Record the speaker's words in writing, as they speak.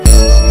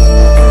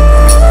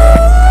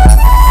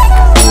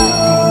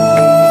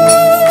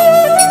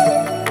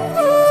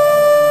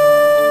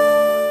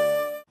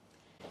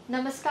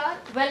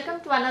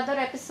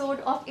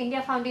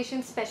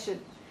Foundation Special.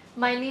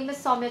 My name is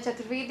Soumya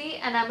Chaturvedi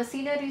and I'm a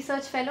Senior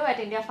Research Fellow at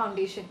India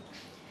Foundation.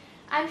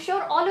 I'm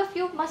sure all of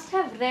you must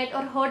have read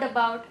or heard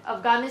about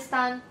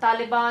Afghanistan,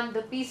 Taliban,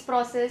 the peace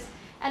process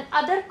and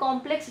other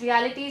complex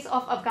realities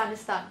of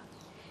Afghanistan.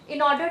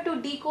 In order to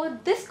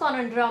decode this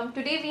conundrum,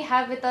 today we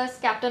have with us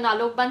Captain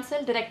Alok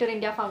Bansal, Director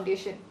India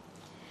Foundation.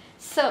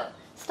 Sir,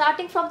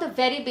 starting from the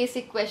very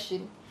basic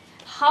question,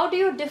 how do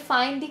you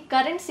define the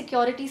current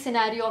security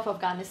scenario of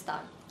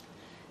Afghanistan?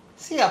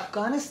 See,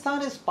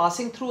 Afghanistan is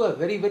passing through a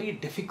very, very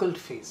difficult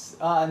phase,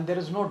 and there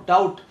is no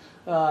doubt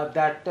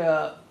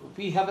that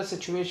we have a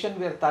situation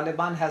where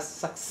Taliban has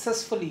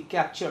successfully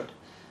captured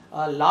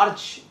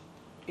large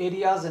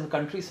areas in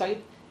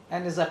countryside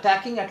and is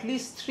attacking at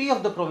least 3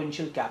 of the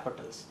provincial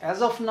capitals.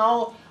 As of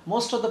now,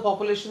 most of the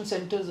population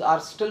centers are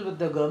still with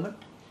the government,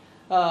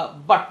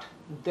 but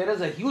there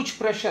is a huge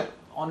pressure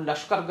on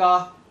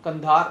Lashkargah,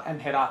 Kandahar and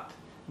Herat,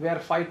 where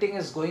fighting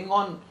is going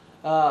on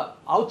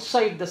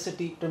outside the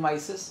city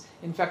premises,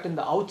 in fact in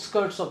the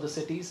outskirts of the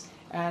cities,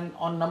 and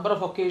on number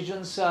of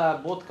occasions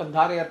both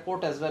Kandahar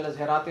airport as well as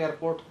Herat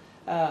airport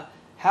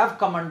have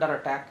come under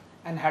attack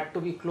and had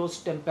to be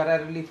closed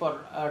temporarily for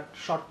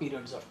short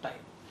periods of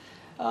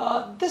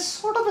time. This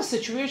sort of a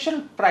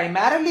situation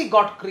primarily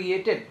got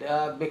created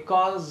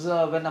because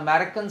when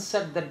Americans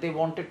said that they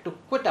wanted to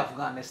quit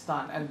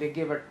Afghanistan and they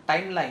gave a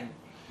timeline,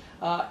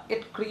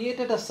 it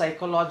created a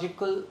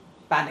psychological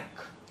panic.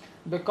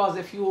 Because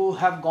if you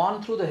have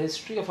gone through the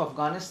history of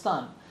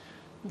Afghanistan,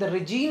 the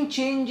regime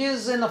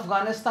changes in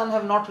Afghanistan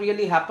have not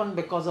really happened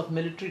because of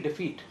military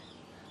defeat,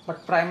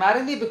 but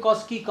primarily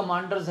because key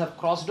commanders have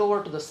crossed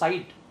over to the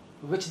side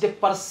which they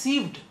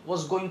perceived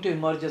was going to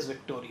emerge as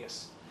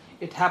victorious.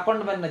 It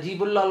happened when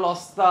Najibullah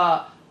lost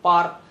the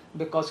power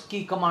because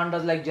key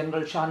commanders like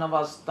General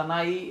Shahnawaz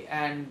Tanai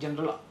and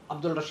General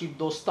Abdul Rashid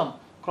Dostum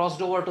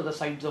crossed over to the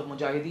sides of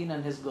Mujahideen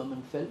and his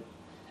government fell.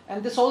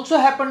 And this also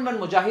happened when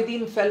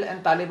Mujahideen fell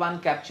and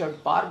Taliban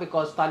captured power,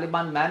 because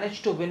Taliban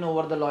managed to win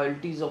over the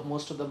loyalties of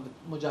most of the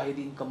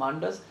Mujahideen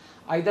commanders,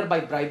 either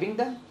by bribing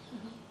them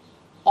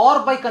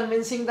or by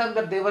convincing them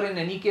that they were in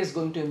any case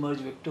going to emerge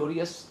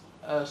victorious,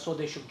 so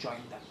they should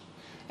join them.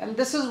 And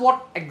this is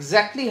what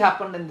exactly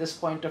happened in this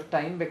point of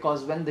time,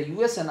 because when the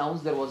US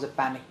announced, there was a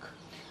panic.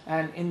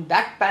 And in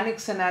that panic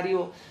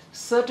scenario,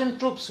 certain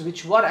troops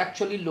which were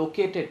actually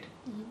located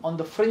on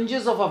the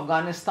fringes of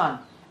Afghanistan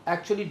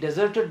actually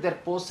deserted their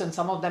posts, and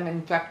some of them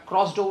in fact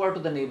crossed over to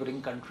the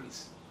neighboring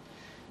countries.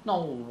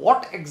 Now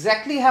what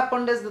exactly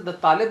happened is that the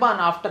Taliban,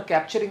 after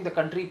capturing the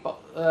country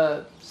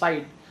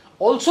side,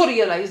 also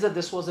realized that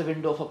this was a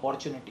window of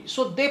opportunity.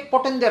 So they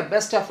put in their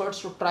best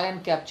efforts to try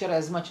and capture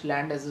as much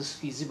land as is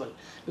feasible,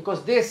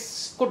 because they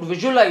could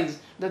visualize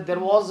that there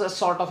was a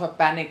sort of a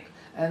panic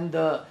and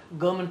the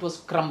government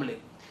was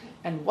crumbling.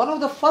 And one of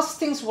the first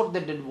things what they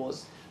did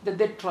was that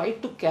they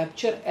tried to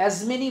capture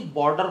as many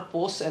border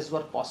posts as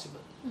were possible.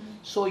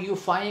 So you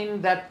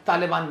find that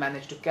Taliban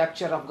managed to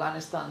capture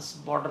Afghanistan's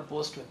border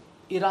post with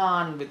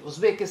Iran, with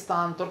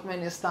Uzbekistan,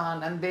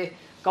 Turkmenistan, and they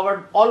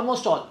covered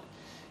almost all,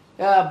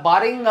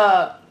 barring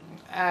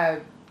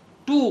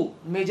 2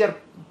 major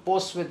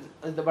posts with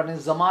one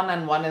is Zaman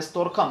and one is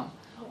Torkham.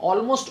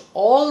 Almost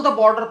all the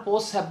border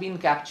posts have been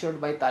captured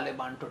by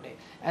Taliban today.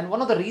 And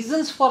one of the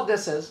reasons for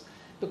this is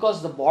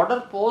because the border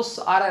posts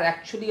are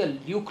actually a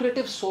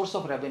lucrative source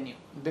of revenue,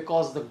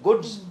 because the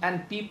goods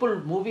and people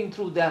moving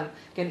through them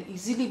can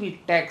easily be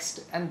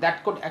taxed, and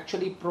that could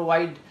actually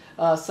provide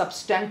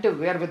substantive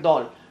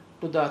wherewithal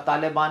to the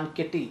Taliban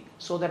kitty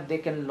so that they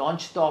can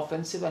launch the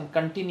offensive and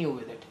continue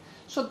with it.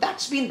 So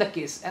that's been the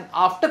case, and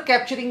after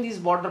capturing these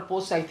border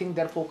posts, I think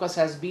their focus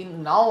has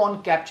been now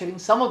on capturing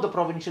some of the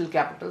provincial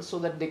capitals so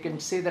that they can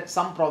say that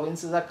some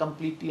provinces are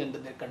completely under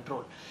their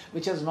control,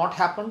 which has not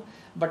happened.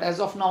 But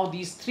as of now,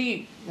 these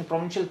 3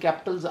 provincial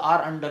capitals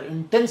are under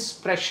intense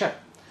pressure.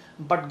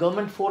 But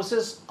government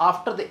forces,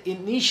 after the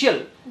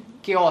initial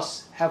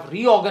chaos, have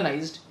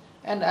reorganized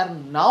and are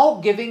now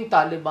giving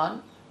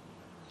Taliban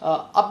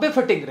a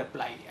befitting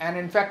reply. And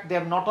in fact, they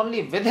have not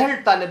only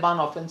withheld Taliban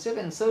offensive,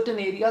 in certain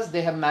areas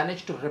they have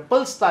managed to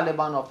repulse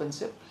Taliban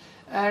offensive.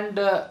 And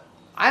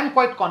I am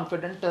quite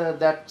confident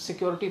that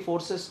security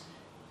forces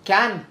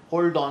can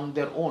hold on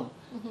their own,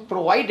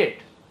 provided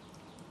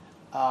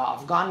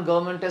Afghan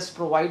government has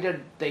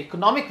provided the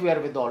economic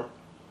wherewithal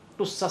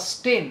to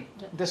sustain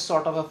this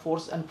sort of a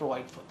force and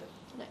provide for them.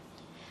 Right.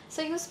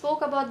 So you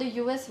spoke about the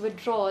US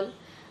withdrawal.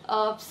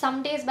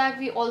 Some days back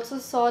we also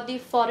saw the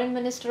foreign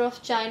minister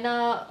of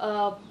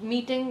China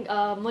meeting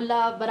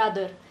Mullah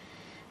Baradar.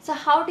 So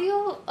how do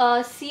you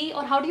see,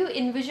 or how do you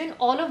envision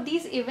all of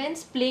these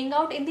events playing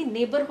out in the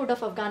neighborhood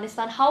of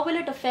Afghanistan? How will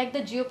it affect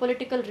the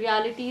geopolitical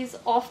realities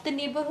of the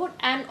neighborhood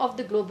and of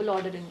the global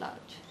order in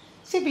large?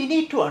 See, we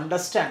need to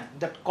understand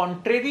that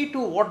contrary to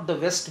what the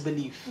West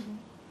believes,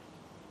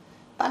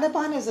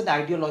 Taliban is an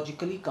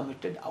ideologically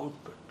committed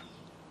output.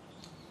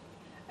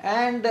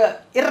 And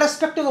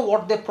irrespective of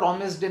what they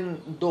promised in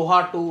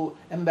Doha to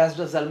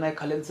Ambassador Zalmay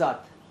Khalilzad,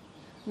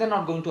 they are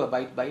not going to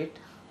abide by it.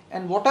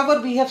 And whatever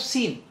we have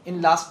seen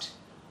in last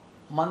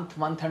month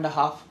and a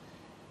half,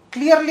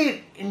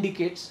 clearly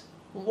indicates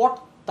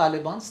what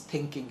Taliban's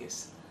thinking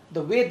is.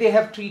 The way they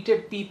have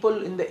treated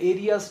people in the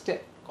areas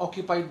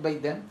occupied by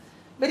them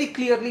very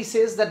clearly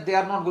says that they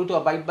are not going to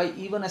abide by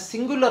even a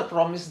singular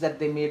promise that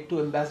they made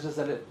to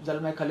Ambassador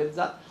Zalmay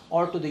Khalilzad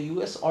or to the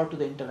US or to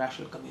the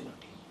international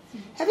community.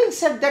 Having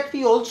said that,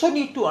 we also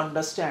need to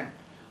understand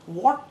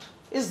what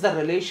is the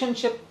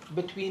relationship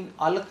between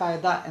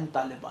Al-Qaeda and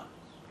Taliban.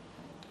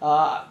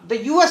 The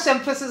US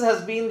emphasis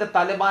has been that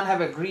Taliban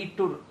have agreed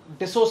to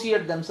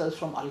dissociate themselves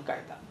from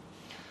Al-Qaeda.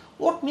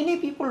 What many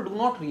people do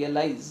not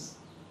realize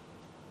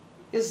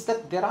is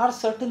that there are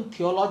certain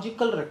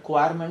theological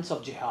requirements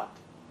of jihad.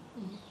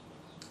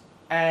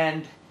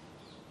 And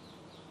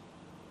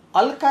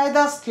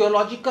Al-Qaeda's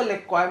theological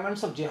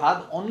requirements of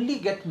jihad only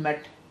get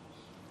met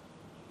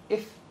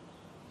if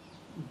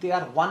they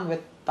are one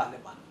with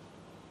Taliban.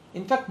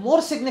 In fact,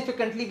 more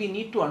significantly, we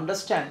need to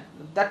understand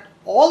that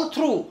all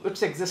through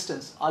its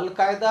existence,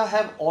 Al-Qaeda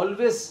have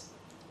always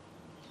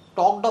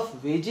talked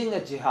of waging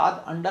a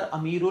jihad under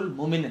Amirul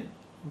Muminin,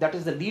 that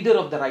is the leader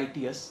of the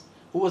righteous,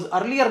 who was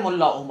earlier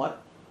Mullah Omar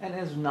and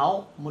is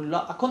now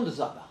Mullah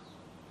Akhundzada.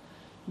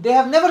 They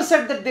have never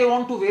said that they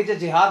want to wage a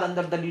jihad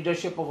under the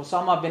leadership of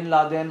Osama bin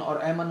Laden or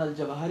Ayman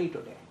al-Zawahiri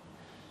today.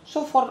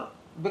 So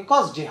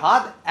because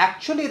jihad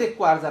actually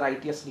requires a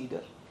righteous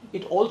leader,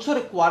 it also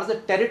requires a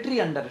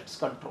territory under its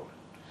control.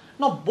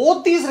 Now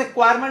both these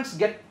requirements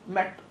get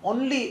met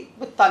only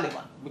with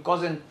Taliban,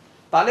 because in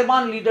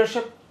Taliban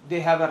leadership they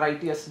have a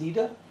righteous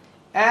leader,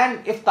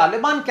 and if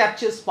Taliban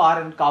captures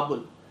power in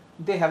Kabul,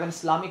 they have an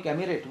Islamic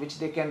Emirate which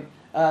they can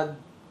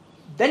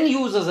then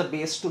use as a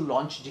base to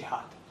launch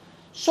jihad.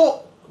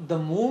 So the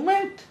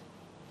moment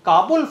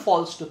Kabul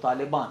falls to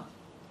Taliban,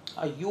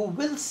 you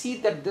will see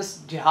that this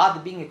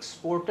jihad being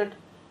exported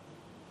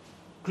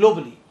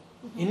globally,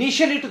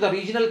 initially to the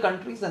regional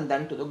countries and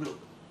then to the globe.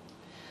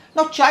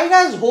 Now China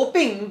is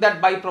hoping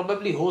that by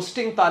probably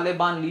hosting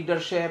Taliban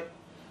leadership,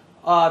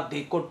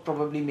 they could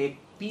probably make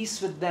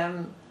peace with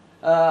them,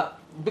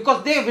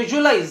 because they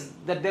visualize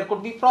that there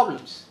could be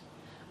problems.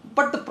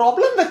 But the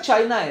problem with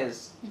China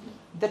is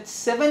that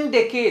 7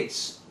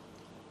 decades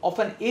of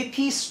an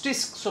atheistic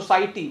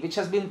society which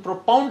has been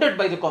propounded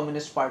by the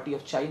Communist Party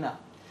of China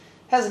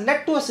has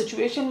led to a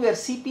situation where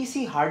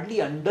CPC hardly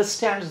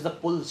understands the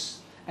pulse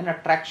and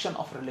attraction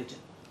of religion.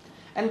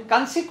 And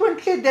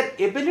consequently, their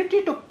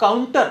ability to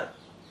counter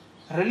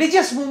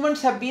religious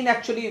movements have been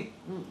actually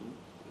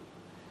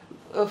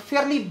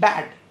fairly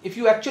bad. If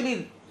you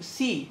actually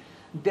see,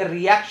 their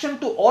reaction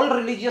to all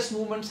religious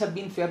movements have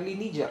been fairly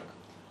knee-jerk,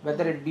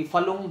 whether it be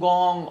Falun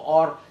Gong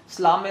or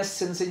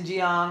Islamists in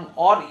Xinjiang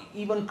or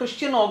even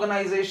Christian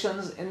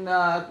organizations in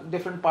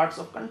different parts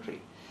of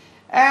country.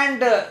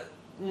 And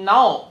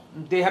now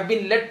they have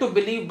been led to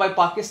believe by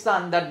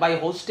Pakistan that by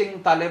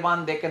hosting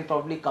Taliban they can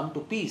probably come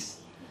to peace.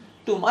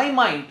 To my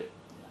mind,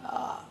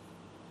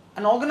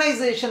 an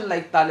organization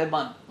like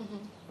Taliban,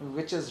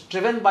 which is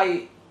driven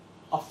by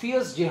a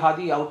fierce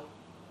jihadi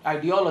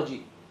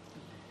ideology,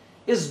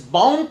 is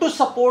bound to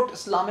support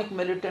Islamic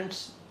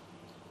militants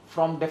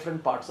from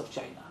different parts of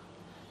China.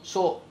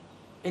 So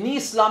any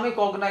Islamic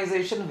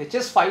organization which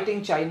is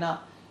fighting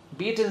China,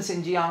 be it in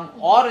Xinjiang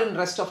or in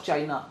rest of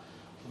China,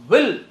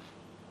 will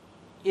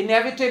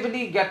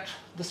inevitably get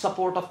the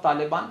support of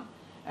Taliban,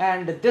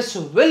 and this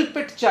will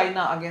pit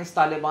China against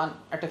Taliban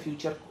at a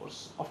future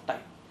course of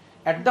time.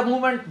 At the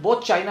moment,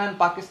 both China and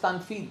Pakistan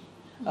feel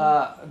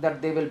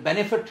that they will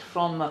benefit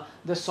from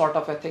this sort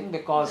of a thing,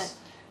 because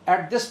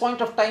at this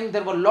point of time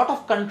there were a lot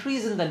of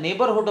countries in the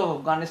neighborhood of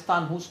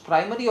Afghanistan whose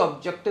primary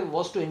objective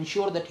was to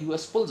ensure that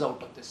US pulls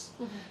out of this.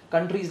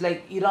 Countries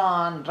like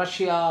Iran,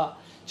 Russia,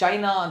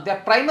 China,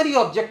 their primary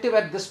objective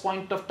at this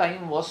point of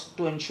time was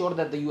to ensure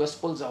that the US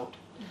pulls out.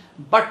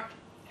 But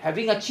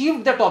having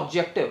achieved that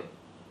objective,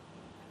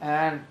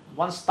 and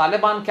once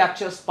Taliban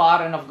captures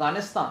power in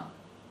Afghanistan,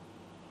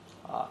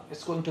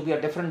 it's going to be a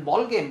different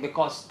ball game,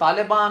 because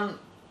Taliban,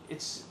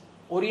 its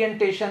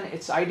orientation,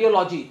 its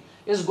ideology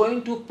is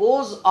going to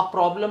pose a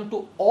problem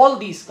to all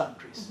these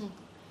countries.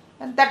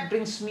 And that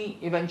brings me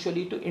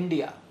eventually to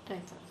India,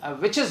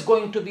 which is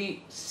going to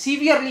be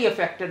severely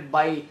affected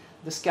by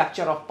this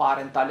capture of power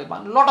in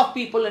Taliban. A lot of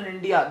people in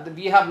India,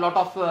 we have a lot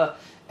of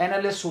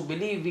analysts who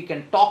believe we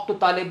can talk to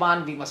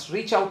Taliban, we must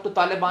reach out to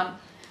Taliban.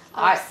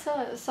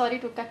 Sir, sorry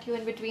to cut you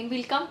in between.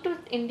 We'll come to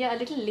India a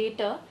little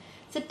later.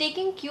 So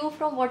taking cue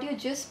from what you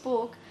just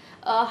spoke,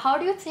 how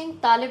do you think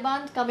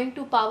Taliban coming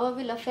to power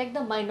will affect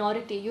the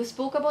minority? You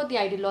spoke about the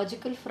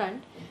ideological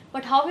front,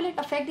 but how will it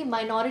affect the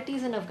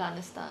minorities in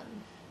Afghanistan?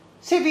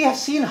 See, we have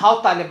seen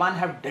how Taliban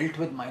have dealt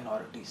with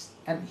minorities.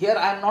 And here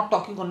I am not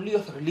talking only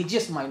of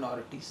religious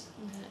minorities.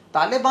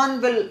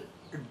 Taliban will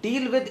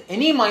deal with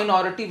any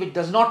minority which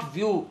does not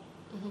view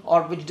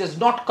or which does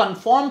not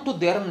conform to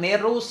their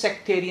narrow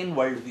sectarian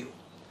worldview.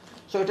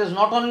 So it is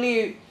not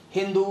only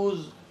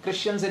Hindus,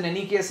 Christians in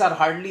any case are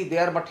hardly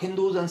there, but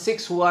Hindus and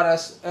Sikhs, who are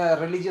a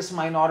religious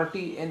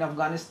minority in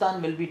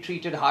Afghanistan, will be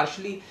treated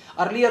harshly.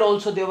 Earlier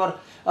also they were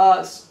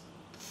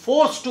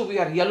forced to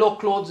wear yellow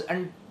clothes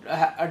and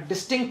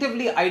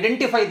distinctively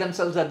identify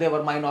themselves that they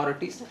were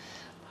minorities.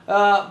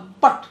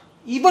 But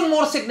even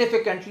more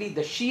significantly,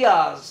 the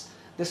Shias,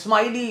 the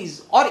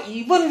Ismailis, or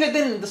even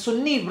within the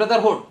Sunni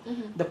Brotherhood,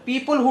 the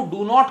people who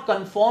do not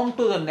conform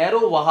to the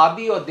narrow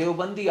Wahhabi or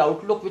Deobandi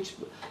outlook which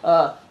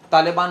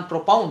Taliban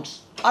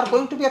propounds are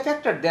going to be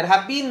affected. There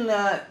have been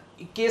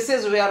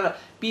cases where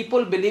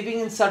people believing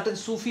in certain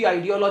Sufi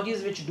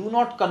ideologies which do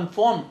not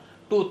conform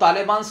to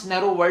Taliban's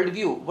narrow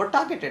worldview were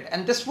targeted,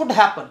 and this would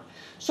happen.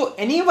 So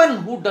anyone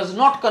who does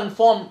not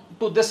conform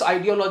to this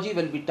ideology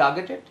will be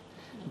targeted,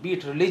 be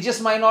it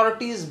religious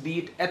minorities, be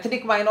it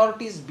ethnic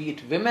minorities, be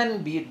it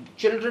women, be it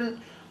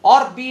children,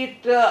 or be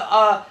it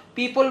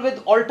people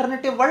with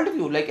alternative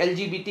worldview like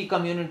LGBT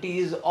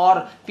communities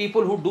or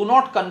people who do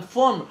not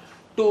conform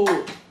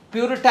to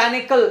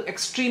puritanical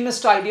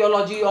extremist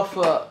ideology of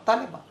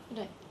Taliban.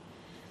 Right.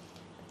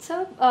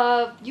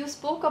 So, you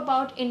spoke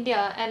about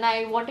India, and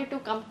I wanted to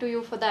come to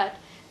you for that.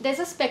 There's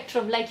a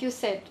spectrum, like you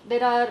said.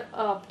 There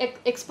are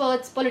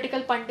experts,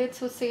 political pundits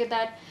who say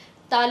that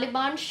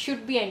Taliban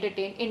should be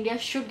entertained. India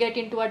should get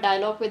into a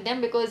dialogue with them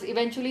because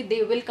eventually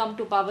they will come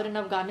to power in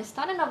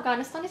Afghanistan, and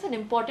Afghanistan is an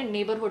important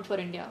neighborhood for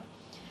India.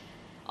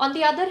 On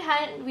the other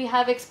hand, we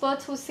have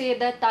experts who say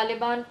that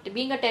Taliban,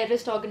 being a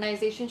terrorist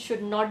organization,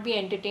 should not be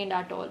entertained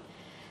at all.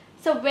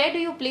 So where do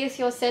you place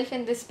yourself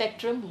in this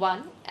spectrum,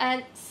 one?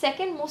 And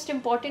second, most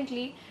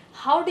importantly,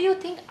 how do you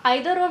think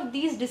either of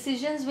these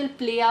decisions will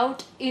play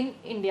out in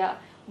India?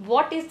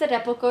 What is the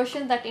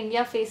repercussion that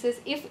India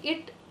faces if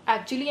it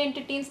actually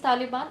entertains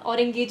Taliban or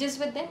engages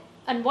with them?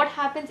 And what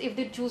happens if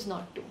they choose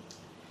not to?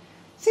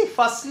 See,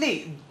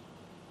 firstly,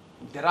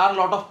 there are a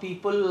lot of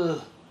people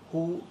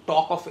who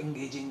talk of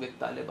engaging with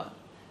Taliban.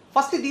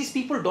 Firstly, these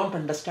people don't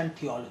understand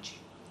theology.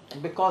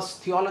 And because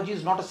theology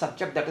is not a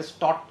subject that is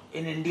taught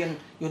in Indian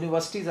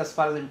universities as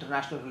far as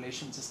international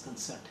relations is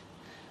concerned.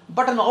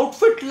 But an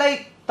outfit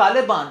like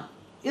Taliban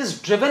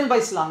is driven by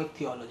Islamic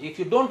theology. If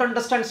you don't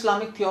understand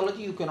Islamic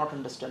theology, you cannot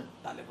understand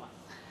Taliban.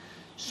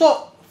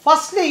 So,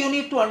 firstly, you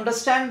need to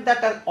understand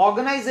that an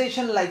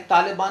organization like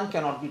Taliban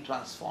cannot be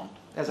transformed,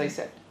 as I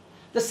said.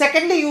 The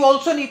secondly, you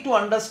also need to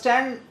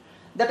understand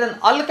that an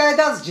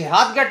Al-Qaeda's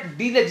jihad gets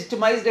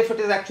delegitimized if it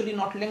is actually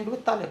not linked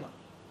with Taliban.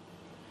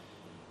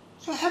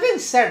 So having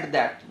said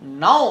that,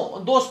 now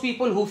those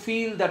people who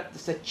feel that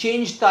it's a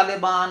changed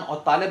Taliban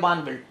or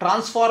Taliban will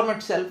transform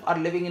itself are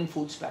living in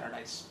fool's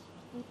paradise.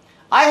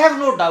 I have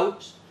no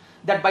doubts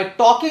that by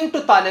talking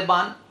to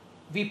Taliban,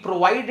 we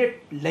provide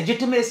it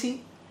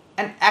legitimacy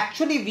and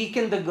actually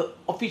weaken the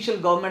official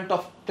government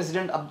of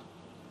President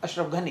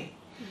Ashraf Ghani.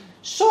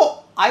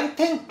 So I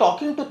think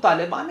talking to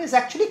Taliban is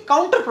actually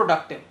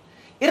counterproductive.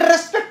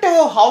 Irrespective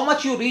of how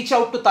much you reach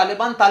out to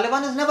Taliban,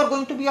 Taliban is never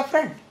going to be a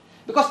friend.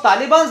 Because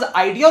Taliban's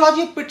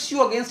ideology pits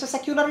you against a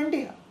secular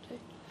India.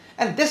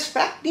 And this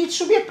fact needs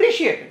to be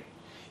appreciated.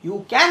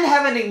 You can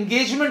have an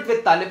engagement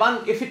with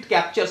Taliban if it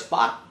captures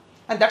power.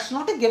 And that's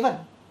not a given.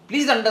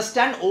 Please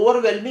understand,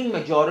 overwhelming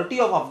majority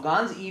of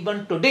Afghans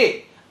even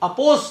today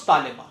oppose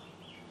Taliban.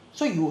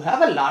 So you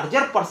have a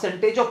larger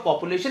percentage of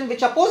population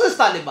which opposes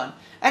Taliban.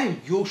 And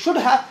you should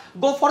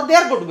go for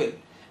their goodwill.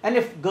 And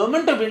if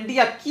government of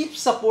India keeps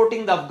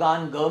supporting the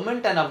Afghan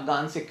government and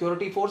Afghan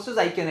security forces,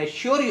 I can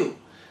assure you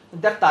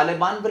that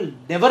Taliban will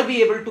never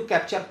be able to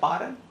capture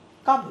power in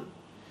Kabul.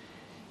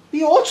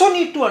 We also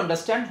need to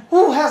understand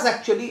who has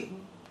actually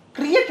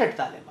created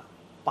Taliban.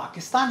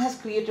 Pakistan has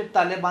created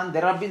Taliban.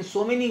 There have been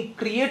so many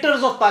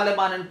creators of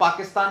Taliban in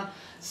Pakistan,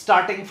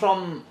 starting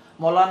from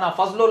Maulana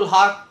Fazlul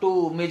Haq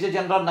to Major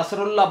General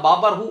Nasrullah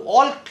Babar, who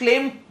all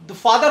claimed the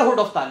fatherhood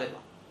of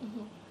Taliban.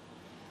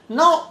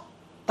 Now,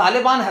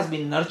 Taliban has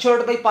been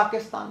nurtured by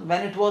Pakistan.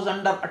 When it was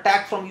under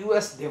attack from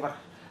US,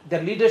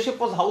 their leadership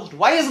was housed.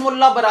 Why is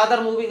Mullah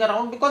Baradar moving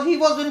around? Because he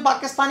was in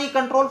Pakistani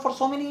control for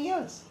so many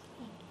years.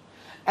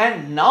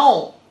 And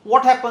now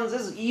what happens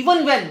is,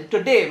 even when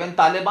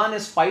Taliban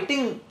is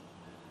fighting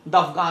the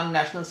Afghan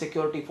National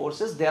Security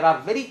Forces, there are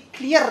very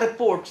clear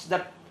reports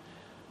that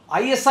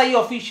ISI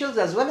officials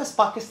as well as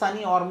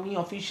Pakistani army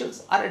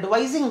officials are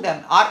advising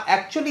them, are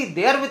actually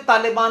there with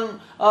Taliban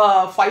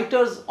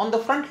fighters on the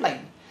front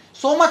line.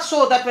 So much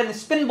so that when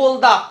Spin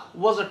Boldak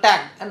was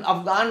attacked and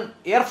Afghan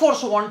Air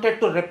Force wanted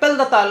to repel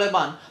the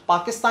Taliban,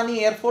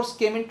 Pakistani Air Force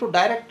came into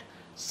direct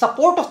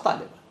support of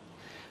Taliban.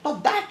 Now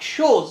that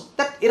shows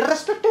that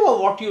irrespective of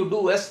what you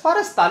do, as far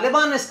as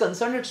Taliban is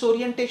concerned, its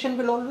orientation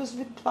will always be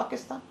with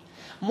Pakistan.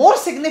 More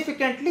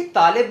significantly,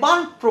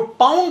 Taliban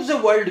propounds a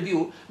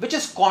worldview which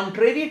is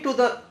contrary to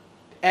the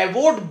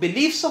avowed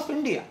beliefs of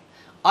India.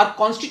 Our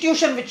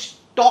constitution, which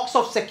talks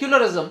of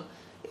secularism,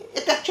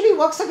 it actually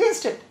works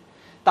against it.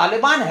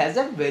 Taliban has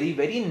a very,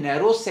 very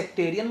narrow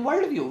sectarian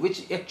worldview,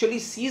 which actually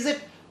sees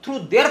it through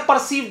their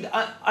perceived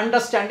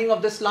understanding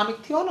of the Islamic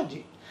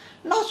theology.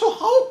 Now, so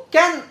how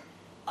can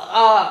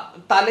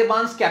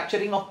Taliban's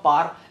capturing of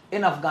power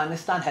in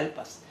Afghanistan help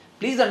us?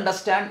 Please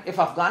understand, if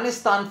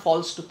Afghanistan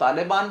falls to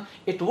Taliban,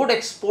 it would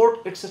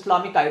export its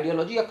Islamic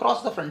ideology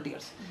across the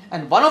frontiers.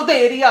 And one of the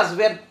areas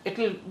where it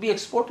will be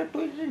exported to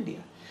is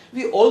India.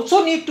 We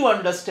also need to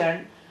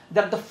understand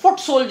that the foot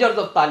soldiers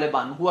of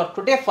Taliban who are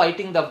today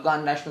fighting the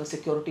Afghan National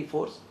Security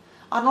Force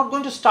are not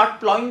going to start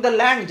plowing the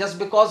land just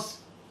because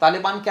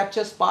Taliban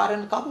captures power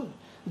in Kabul.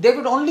 They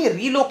would only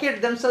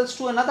relocate themselves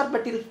to another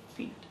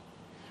battlefield.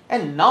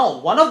 And now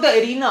one of the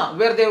arena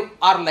where they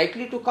are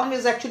likely to come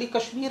is actually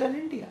Kashmir and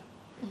India.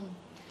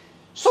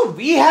 So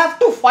we have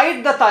to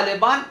fight the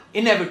Taliban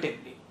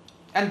inevitably,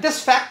 and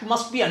this fact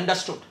must be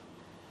understood.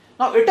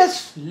 Now it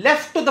is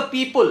left to the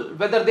people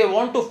whether they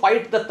want to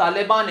fight the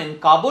Taliban in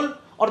Kabul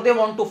or they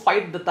want to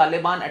fight the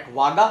Taliban at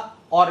Wagah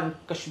or in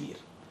Kashmir.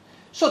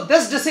 So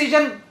this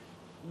decision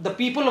the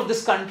people of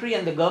this country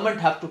and the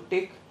government have to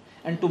take,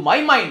 and to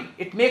my mind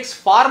it makes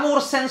far more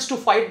sense to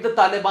fight the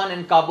Taliban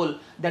in Kabul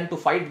than to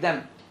fight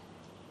them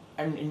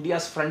in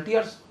India's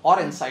frontiers or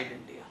inside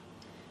India.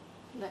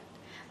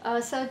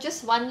 So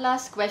just one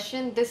last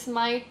question. This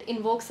might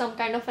invoke some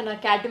kind of an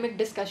academic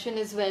discussion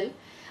as well.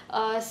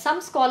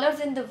 Some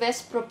scholars in the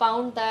West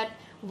propound that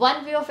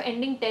one way of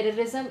ending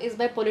terrorism is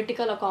by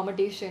political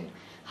accommodation,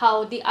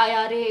 how the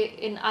IRA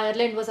in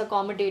Ireland was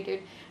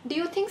accommodated. Do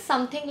you think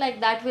something like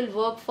that will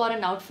work for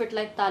an outfit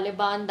like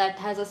Taliban that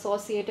has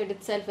associated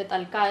itself with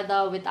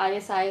Al-Qaeda, with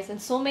ISIS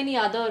and so many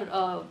other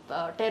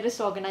terrorist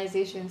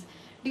organizations?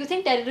 Do you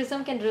think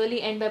terrorism can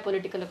really end by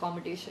political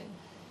accommodation?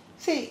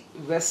 See,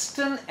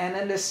 Western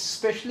analysts,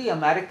 especially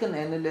American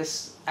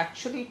analysts,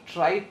 actually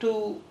try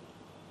to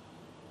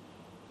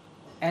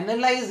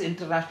analyze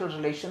international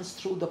relations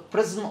through the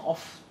prism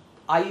of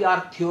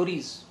IR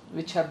theories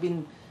which have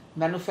been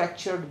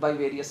manufactured by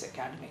various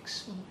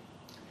academics.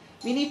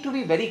 We need to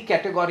be very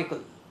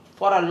categorical.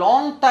 For a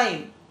long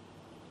time,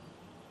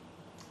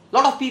 a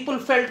lot of people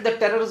felt that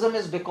terrorism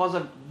is because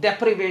of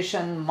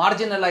deprivation,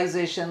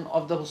 marginalization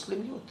of the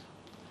Muslim youth.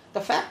 The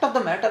fact of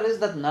the matter is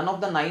that none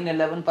of the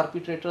 9/11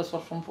 perpetrators were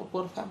from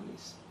poor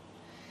families.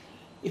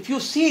 If you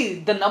see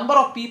the number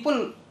of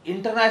people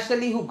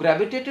internationally who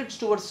gravitated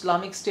towards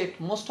Islamic State,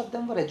 most of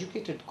them were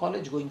educated,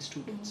 college-going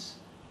students.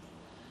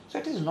 So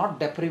it is not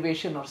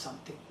deprivation or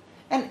something.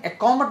 And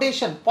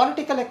accommodation,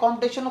 political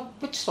accommodation of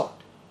which sort?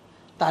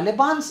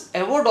 Taliban's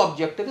avowed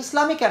objective is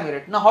Islamic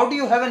Emirate. Now how do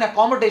you have an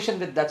accommodation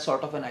with that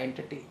sort of an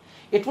entity?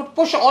 It would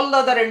push all the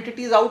other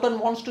entities out and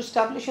wants to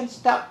establish an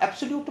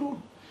absolute rule.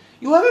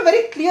 You have a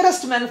very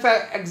clearest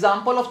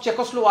example of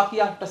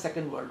Czechoslovakia after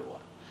Second World War.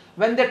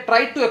 When they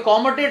tried to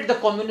accommodate the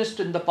communists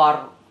in the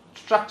power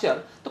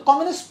structure, the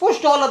communists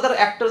pushed all other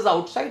actors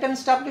outside and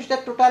established a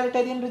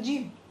totalitarian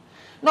regime.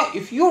 Now,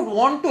 if you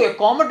want to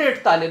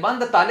accommodate Taliban,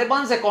 the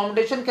Taliban's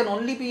accommodation can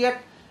only be at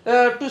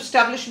to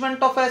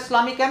establishment of an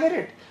Islamic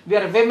Emirate,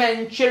 where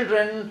women,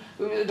 children,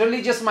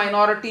 religious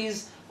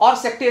minorities or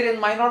sectarian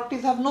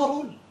minorities have no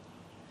role.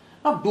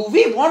 Now, do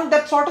we want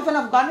that sort of an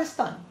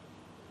Afghanistan?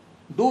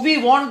 Do we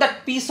want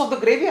that peace of the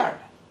graveyard?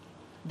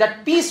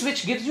 That peace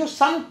which gives you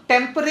some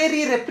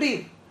temporary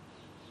reprieve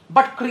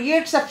but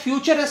creates a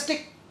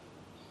futuristic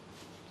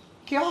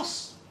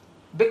chaos?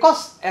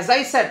 Because as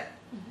I said,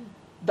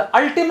 the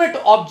ultimate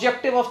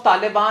objective of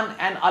Taliban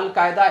and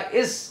Al-Qaeda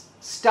is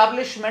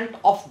establishment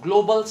of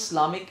global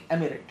Islamic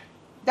Emirate.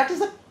 That is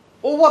the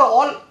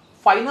overall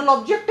final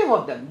objective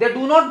of them. They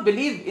do not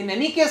believe, in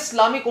any case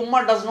Islamic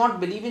Ummah does not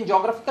believe in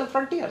geographical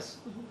frontiers.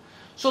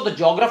 So the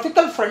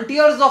geographical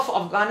frontiers of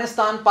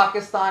Afghanistan,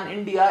 Pakistan,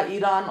 India,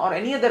 Iran or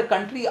any other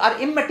country are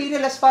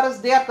immaterial as far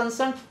as they are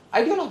concerned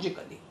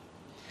ideologically.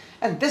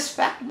 And this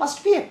fact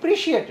must be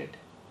appreciated.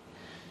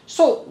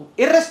 So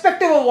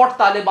irrespective of what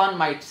Taliban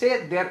might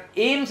say, their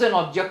aims and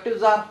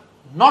objectives are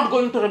not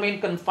going to remain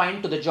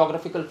confined to the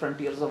geographical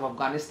frontiers of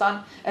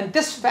Afghanistan, and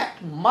this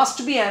fact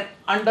must be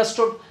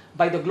understood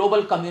by the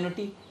global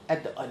community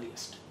at the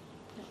earliest.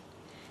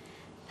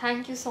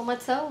 Thank you so much,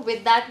 sir.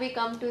 With that, we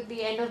come to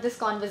the end of this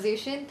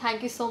conversation.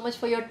 Thank you so much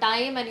for your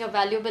time and your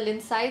valuable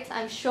insights.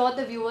 I'm sure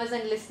the viewers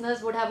and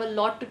listeners would have a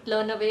lot to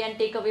learn away and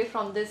take away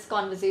from this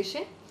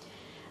conversation.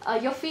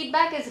 Your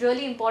feedback is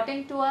really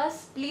important to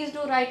us. Please do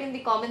write in the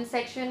comment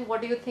section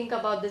what do you think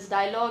about this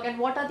dialogue and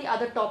what are the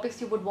other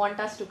topics you would want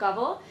us to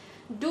cover.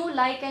 Do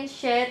like and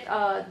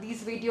share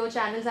these video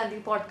channels and the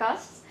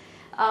podcasts.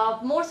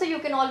 More so, you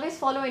can always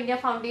follow India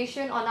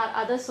Foundation on our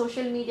other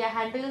social media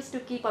handles to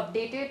keep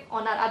updated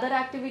on our other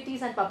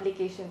activities and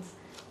publications.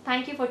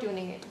 Thank you for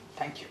tuning in.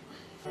 Thank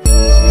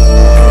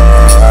you.